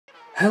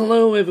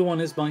Hello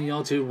everyone, it's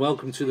ITSMYYARD here.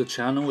 Welcome to the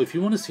channel. If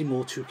you want to see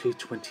more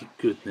 2K20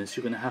 goodness,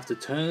 you're going to have to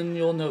turn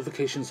your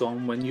notifications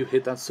on when you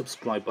hit that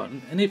subscribe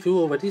button. And if you're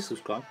already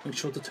subscribed, make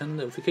sure to turn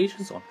the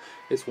notifications on.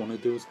 It's one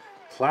of those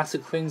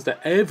classic things that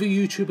every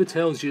YouTuber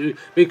tells you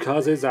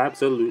because it's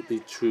absolutely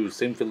true.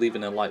 Same for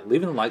leaving a like.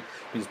 Leaving a like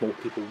means more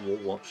people will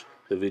watch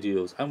the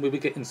videos. And we'll be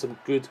getting some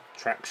good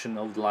traction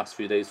over the last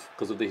few days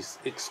because of this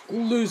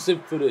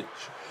exclusive footage.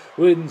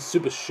 We're in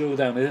Super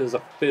Showdown. It is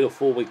a fatal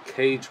four-way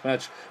cage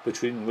match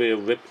between Rhea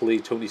Ripley,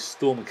 Toni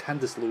and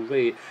Candice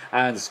LaRae,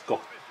 and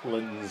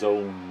Scotland's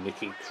own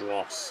Nikki.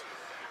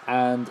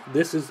 And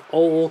this is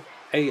all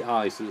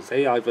AI, so it's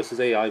AI versus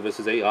AI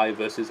versus AI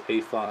versus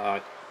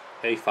A5,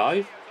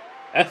 F5,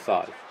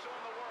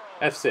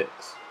 F6,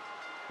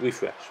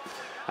 refresh.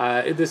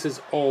 This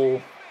is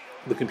all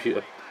the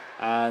computer,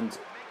 and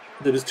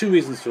there was two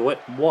reasons for it.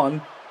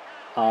 One,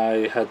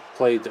 I had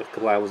played a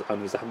couple hours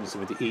and was having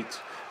something to eat.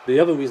 The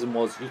other reason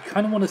was you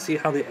kind of want to see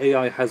how the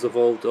AI has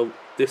evolved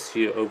this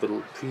year over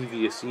the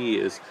previous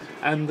years,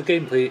 and the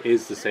gameplay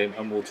is the same,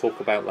 and we'll talk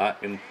about that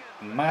in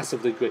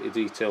massively greater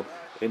detail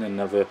in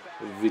another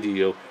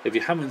video. If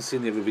you haven't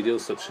seen the other videos,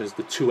 such as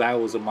the 2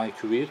 hours of my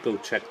career, go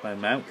check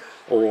them out,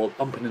 or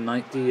Bump in the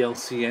Night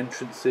DLC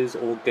entrances,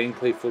 or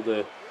gameplay for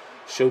the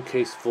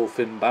showcase for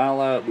Finn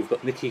Balor. We've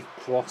got Nikki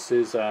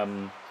Cross's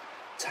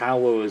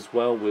Tower as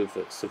well, with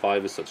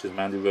survivors such as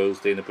Mandy Rose,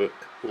 Dana Brooke,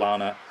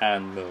 Lana,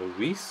 and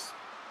Maurice.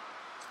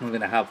 We're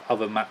going to have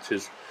other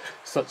matches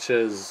such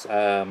as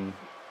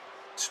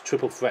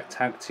Triple Threat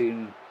Tag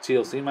Team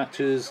TLC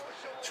matches,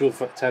 Triple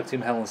Threat Tag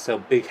Team Hell in a Cell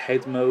Big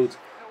Head mode,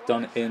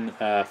 done in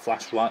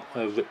Flash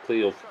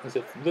Ripley, or is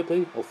it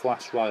Ripley or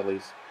Flash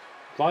Riley's?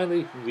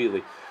 Riley?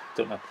 Really?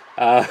 Don't know.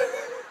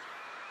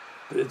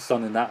 It's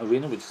done in that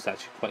arena, which is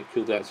actually quite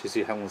cool to actually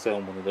see Hell in a Cell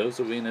in one of those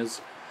arenas.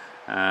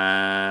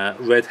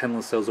 Red Hell in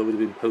a Cell's already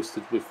been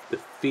posted with the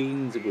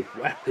Fiends, with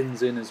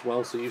weapons in as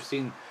well, so you've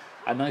seen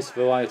a nice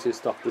variety of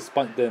stuff,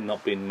 despite there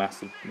not being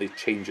massively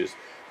changes.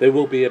 There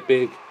will be a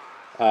big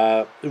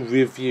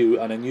review,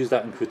 and I use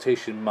that in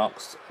quotation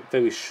marks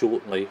very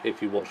shortly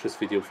if you watch this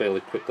video fairly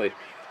quickly,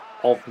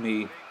 of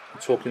me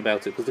talking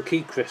about it, because the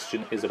key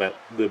question is about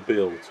the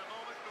build.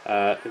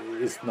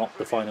 It's not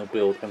the final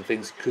build, and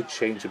things could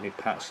change and be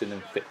patched in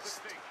and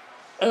fixed.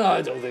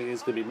 I don't think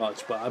it's going to be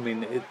much, but I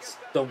mean,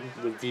 don't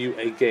review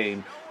a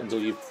game until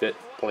you've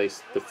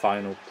placed the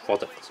final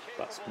product.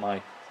 That's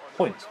my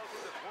point.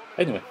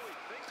 Anyway,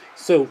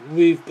 so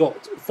we've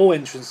got 4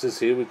 entrances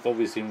here. We've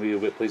obviously Rhea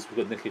Ripley's, we've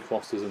got Nikki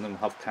Cross's, and then we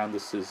have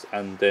Candice's,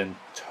 and then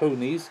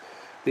Toni's.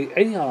 The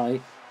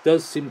AI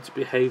does seem to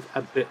behave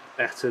a bit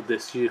better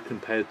this year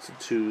compared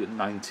to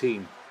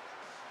 19.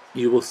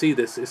 You will see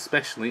this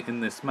especially in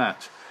this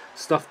match.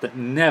 Stuff that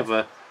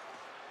never,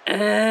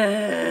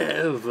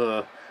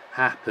 ever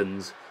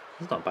happens.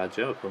 It's not a bad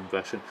Jericho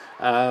impression.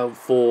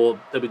 For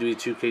WWE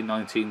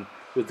 2K19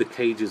 with the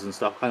cages and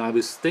stuff. And I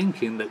was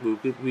thinking that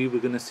we were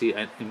going to see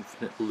an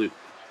infinite loop,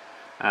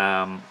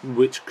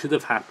 which could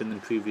have happened in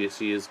previous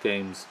years'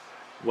 games,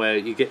 where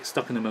you get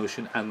stuck in a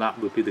motion and that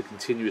would be the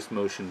continuous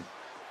motion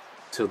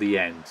till the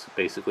end.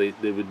 Basically,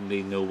 there would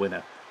be no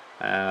winner.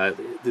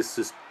 This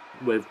is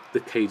with the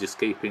cage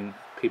escaping,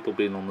 people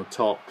being on the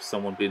top,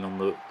 someone being on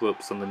the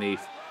ropes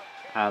underneath,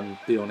 and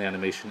the only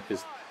animation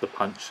is the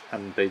punch,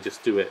 and they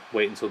just do it,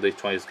 wait until they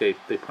try to escape,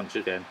 they punch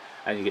again,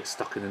 and you get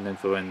stuck in an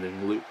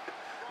never-ending loop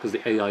because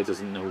the AI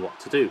doesn't know what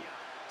to do.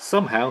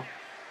 Somehow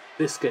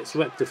this gets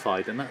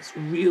rectified, and that's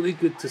really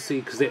good to see,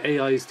 because the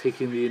AI is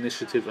taking the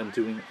initiative and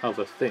doing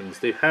other things.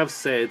 They have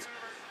said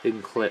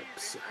in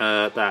clips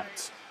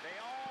that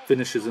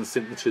finishes and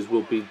signatures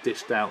will be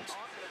dished out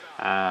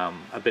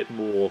a bit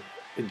more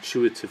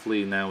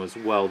intuitively now as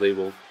well. They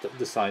will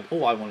decide,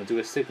 oh, I want to do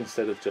a sig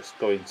instead of just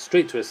going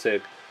straight to a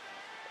sig,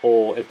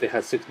 or if they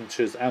had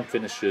signatures and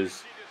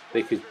finishers,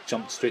 they could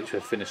jump straight to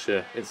a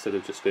finisher instead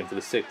of just going for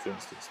the sig, for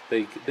instance.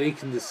 They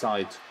can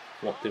decide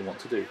what they want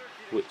to do,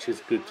 which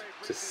is good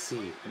to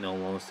see, in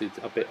all honesty.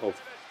 A bit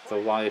of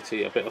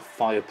variety, a bit of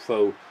Fire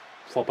Pro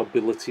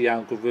probability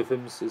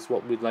algorithms is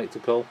what we'd like to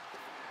call.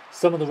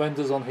 Some of the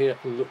renders on here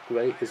look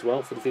great as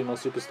well for the female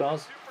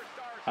superstars.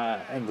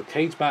 And the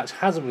cage match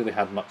hasn't really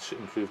had much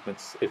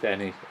improvements, if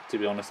any, to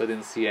be honest. I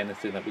didn't see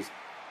anything that was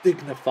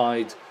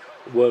dignified,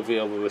 worthy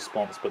of a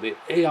response, but the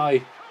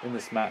AI in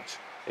this match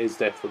is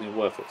definitely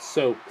worth it.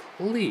 So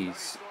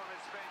please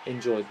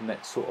enjoy the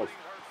next sort of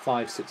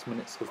 5-6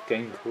 minutes of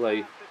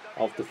gameplay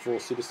of the 4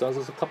 superstars.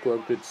 There's a couple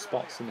of good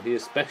spots in here,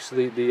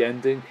 especially the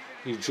ending.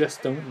 You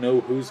just don't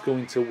know who's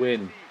going to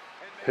win.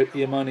 Put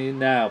your money in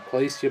now,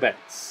 place your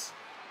bets.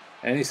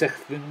 Any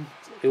second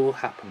it will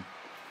happen.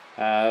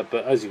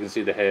 But as you can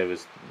see, the hair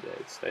is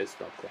it's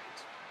not great.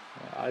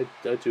 I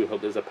do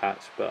hope there's a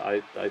patch, but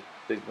I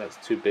think that's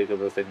too big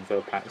of a thing for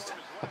a patch to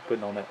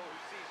happen on it.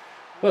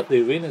 But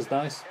the arena's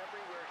nice,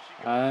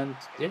 and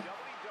yeah,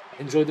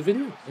 enjoy the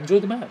video, enjoy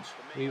the match.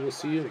 We will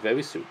see you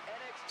very soon.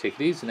 Take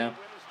it easy now.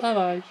 Bye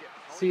bye.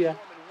 See ya.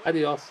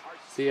 Adios.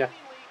 See ya.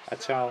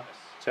 Ciao.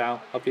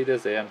 Ciao. Auf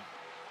Wiedersehen.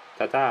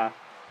 Ta ta.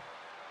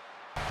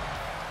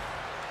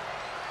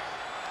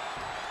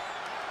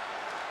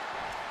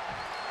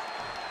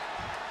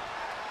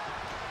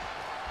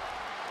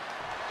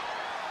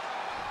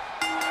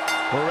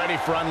 We're ready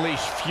for Unleash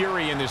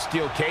Fury in this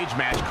steel cage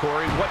match,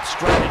 Corey. What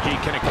strategy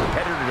can a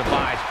competitor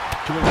devise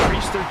to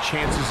increase their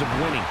chances of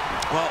winning?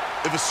 Well,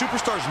 if a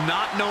superstar's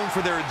not known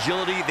for their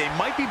agility, they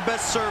might be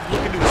best served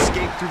looking to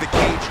escape through the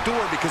cage door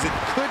because it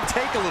could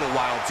take a little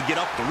while to get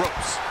up the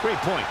ropes.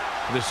 Great point.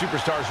 The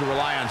superstars who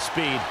rely on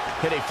speed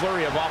hit a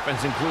flurry of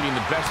offense, including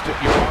the best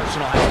your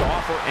arsenal has to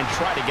offer, and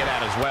try to get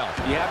out as well.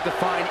 You have to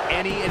find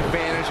any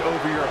advantage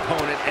over your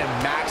opponent and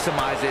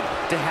maximize it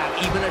to have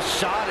even a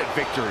shot at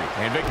victory.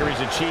 And victory is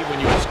achieved when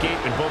you escape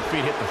and both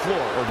feet hit the floor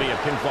or via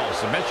pinfall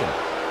submission.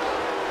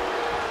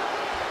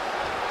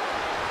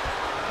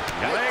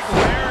 Leg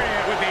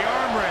lariat with the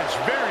arm wrench.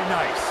 Very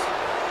nice.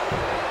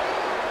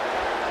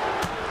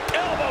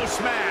 Elbow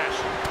smash.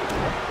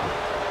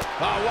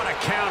 Oh, what a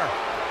counter.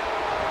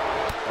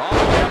 All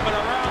up and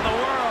around the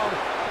world.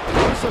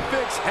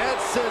 Crucifix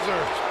head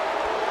scissors.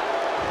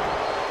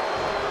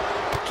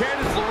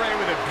 Candice LaRae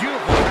with a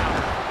beautiful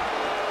counter.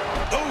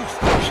 Oof,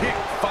 the kick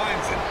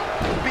finds it.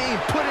 Being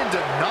put into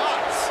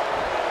knots.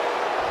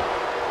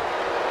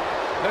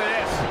 Look at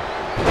this.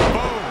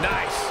 Boom,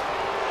 nice.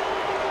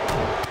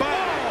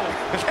 Boom,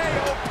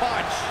 KO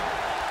punch.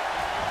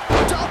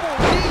 Double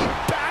knee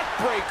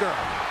backbreaker.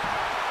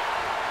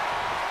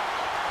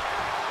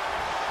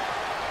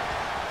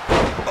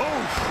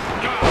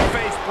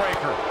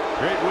 Breaker.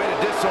 Great way to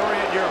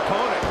disorient your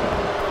opponent.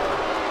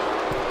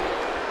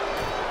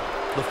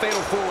 The Fatal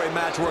 4-Way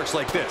match works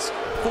like this.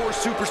 4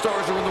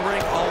 superstars are in the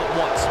ring all at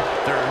once.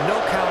 There are no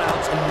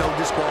countouts and no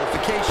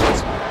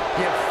disqualifications.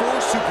 You have 4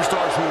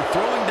 superstars who are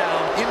throwing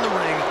down in the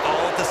ring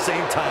all at the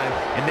same time,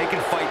 and they can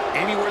fight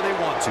anywhere they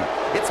want to.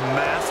 It's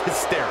mass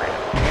hysteria.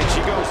 And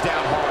she goes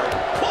down hard.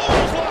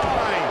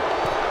 Clothesline!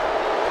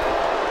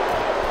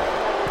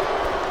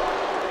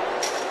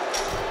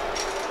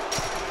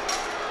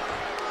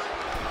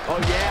 Oh,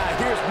 yeah,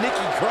 here's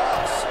Nikki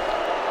Cross.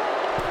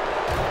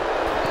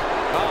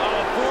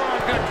 Uh-oh,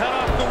 forearm gonna cut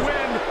off the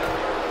wind.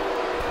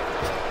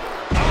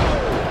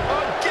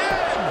 Oh,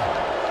 again!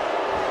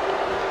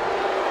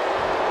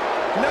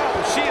 No,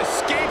 she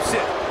escapes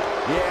it.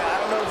 Yeah, I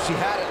don't know if she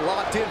had it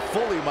locked in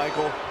fully,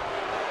 Michael.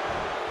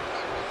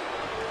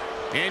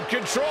 In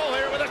control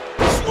here with a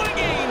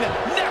swinging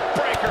neck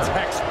breaker.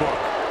 Textbook.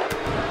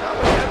 How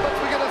many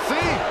headbutts we gonna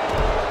see?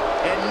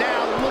 And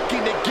now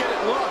looking to get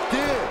it locked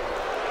in.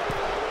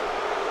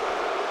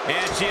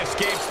 And she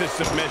escapes the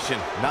submission.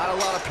 Not a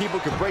lot of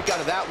people can break out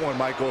of that one,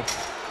 Michael.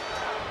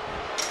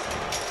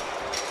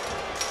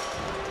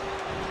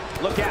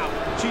 Look out.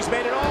 She's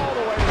made it all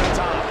the way to the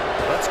top.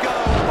 Let's go.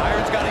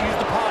 Byron's got to use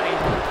the potty.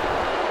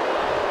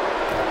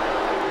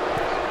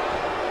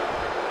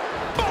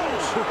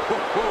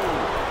 Boom!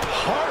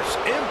 Harsh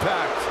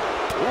impact.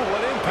 Ooh,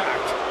 what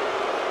impact.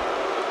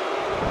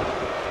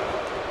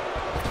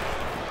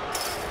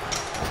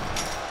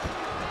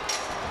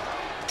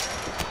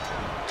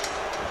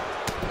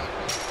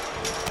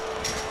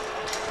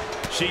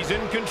 She's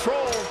in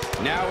control.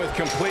 Now with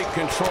complete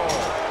control.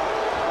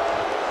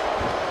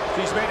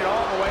 She's made it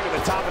all the way to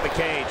the top of the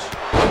cage.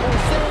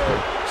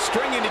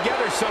 Stringing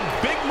together some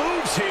big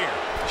moves here.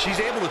 She's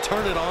able to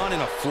turn it on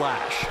in a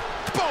flash.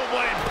 Boom,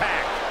 what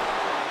impact.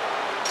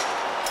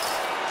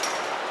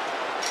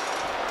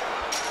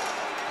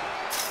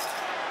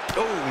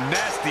 Oh,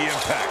 nasty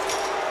impact.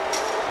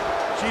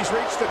 She's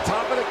reached the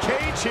top of the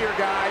cage here,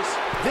 guys.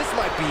 This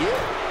might be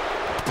it.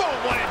 Boom,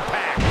 what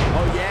impact.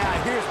 Oh,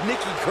 yeah, here's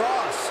Nikki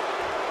Cross.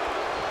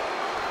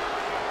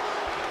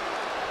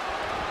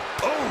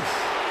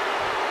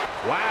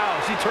 Wow,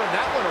 she turned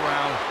that one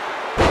around.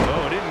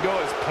 Oh, it didn't go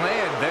as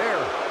planned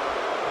there.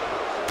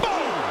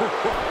 Boom!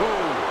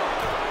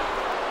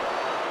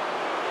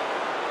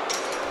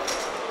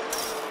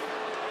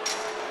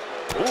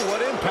 Oh,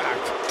 what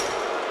impact.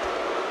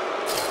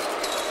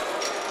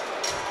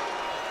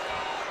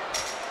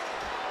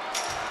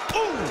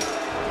 Ooh!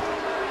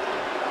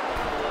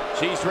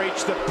 She's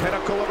reached the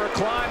pinnacle of her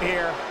climb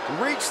here.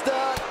 Reached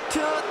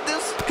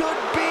this could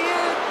be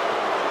it.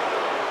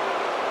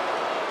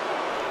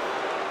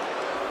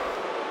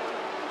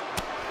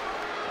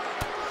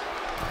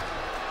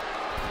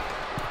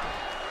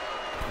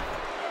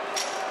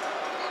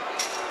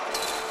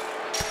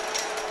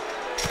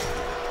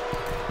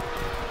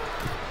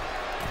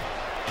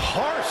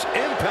 Harsh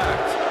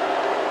impact.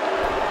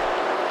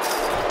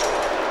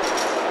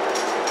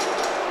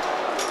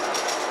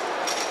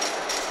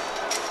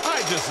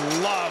 I just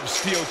love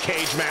steel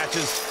cage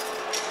matches.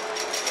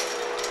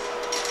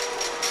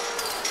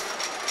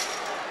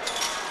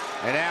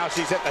 And now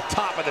she's at the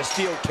top of the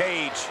steel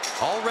cage.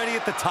 Already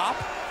at the top?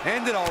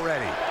 Ended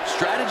already.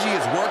 Strategy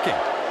is working.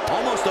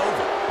 Almost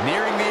over.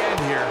 Nearing the end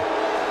here.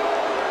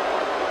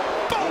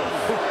 Boom!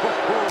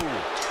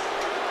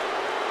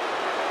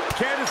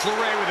 Candice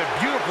LaRae with a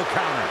beautiful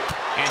counter.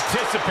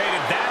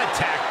 Anticipated that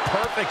attack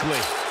perfectly.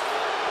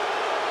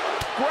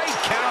 Great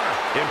counter.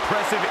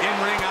 Impressive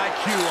in-ring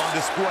IQ on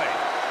display.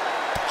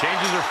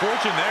 Changes her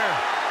fortune there.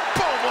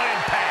 Boom, what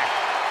impact.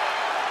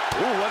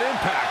 Ooh, what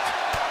impact.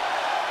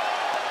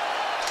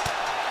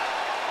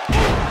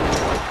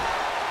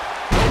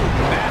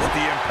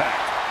 Nasty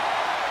impact.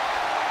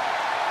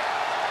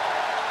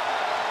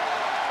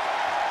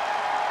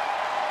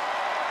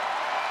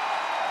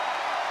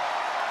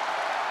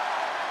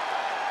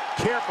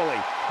 carefully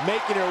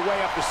making her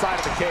way up the side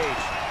of the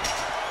cage.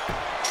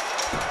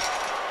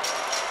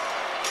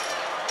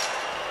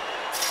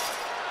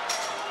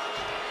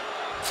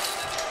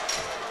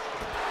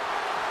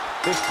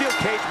 The steel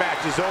cage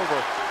match is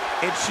over,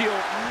 and she'll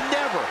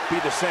never be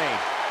the same.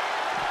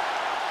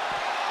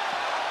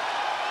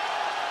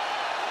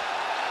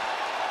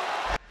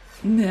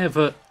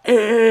 Never,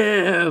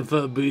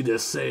 ever be the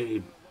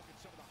same.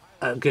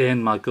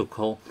 Again, Michael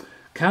Cole.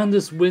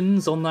 Candice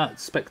wins on that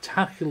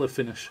spectacular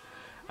finish.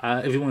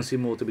 If you want to see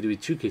more WWE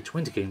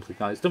 2K20 gameplay,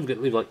 guys, don't forget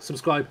to leave a like,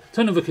 subscribe,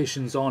 turn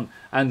notifications on,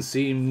 and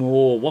see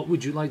more. What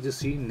would you like to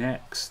see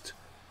next?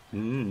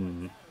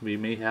 We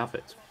may have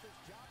it.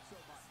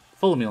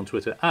 Follow me on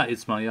Twitter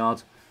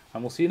 @ITSMYYARD,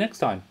 and we'll see you next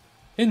time.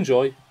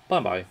 Enjoy.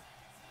 Bye-bye.